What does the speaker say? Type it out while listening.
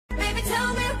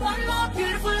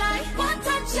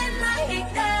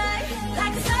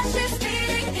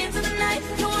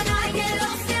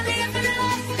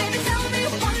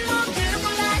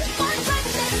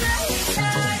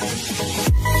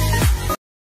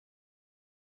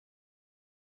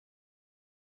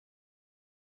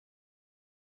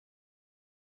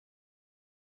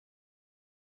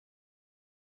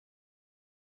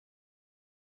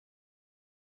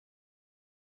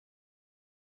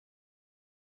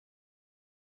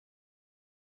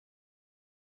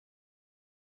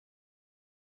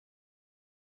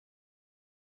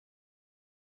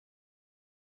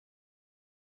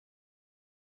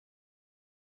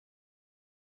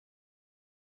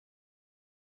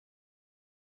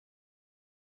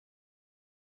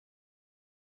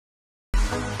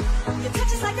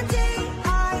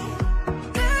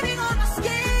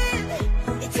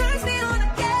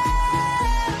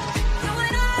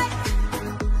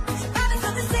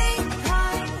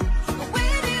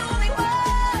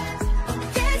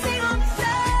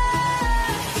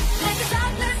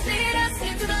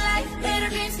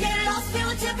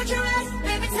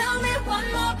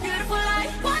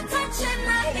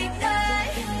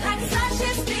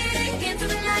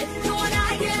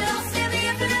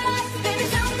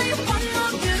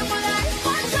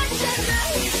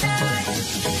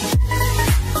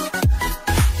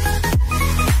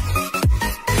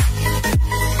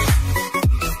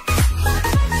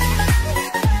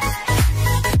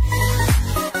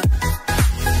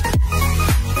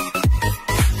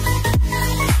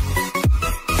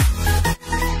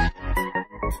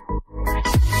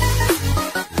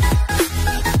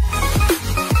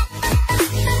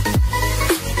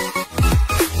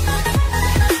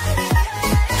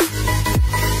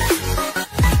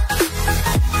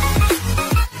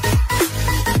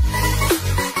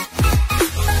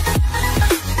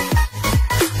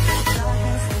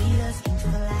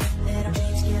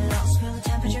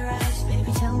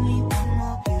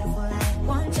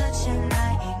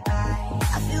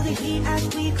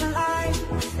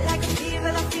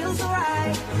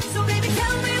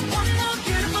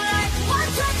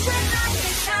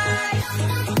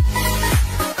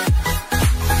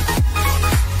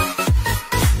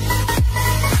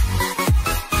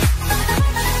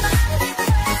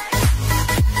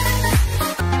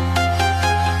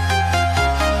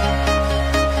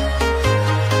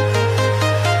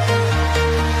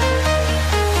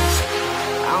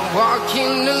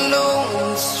Walking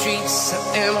alone, the streets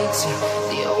are empty.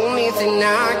 The only thing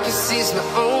I can see is my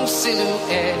own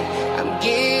silhouette. I'm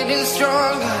getting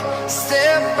stronger,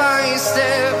 step by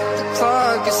step. The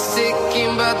clock is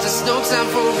ticking, but there's no time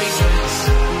for regrets.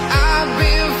 I've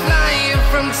been flying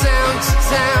from town to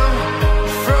town,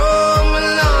 from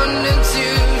London to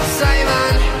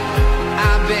Taiwan.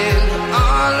 I've been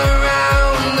all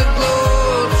around the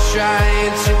globe,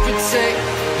 trying to protect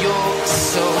your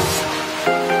soul.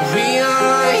 We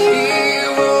are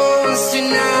heroes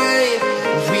tonight.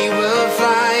 We will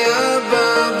fly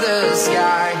above the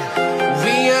sky.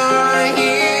 We are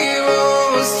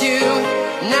heroes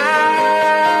tonight.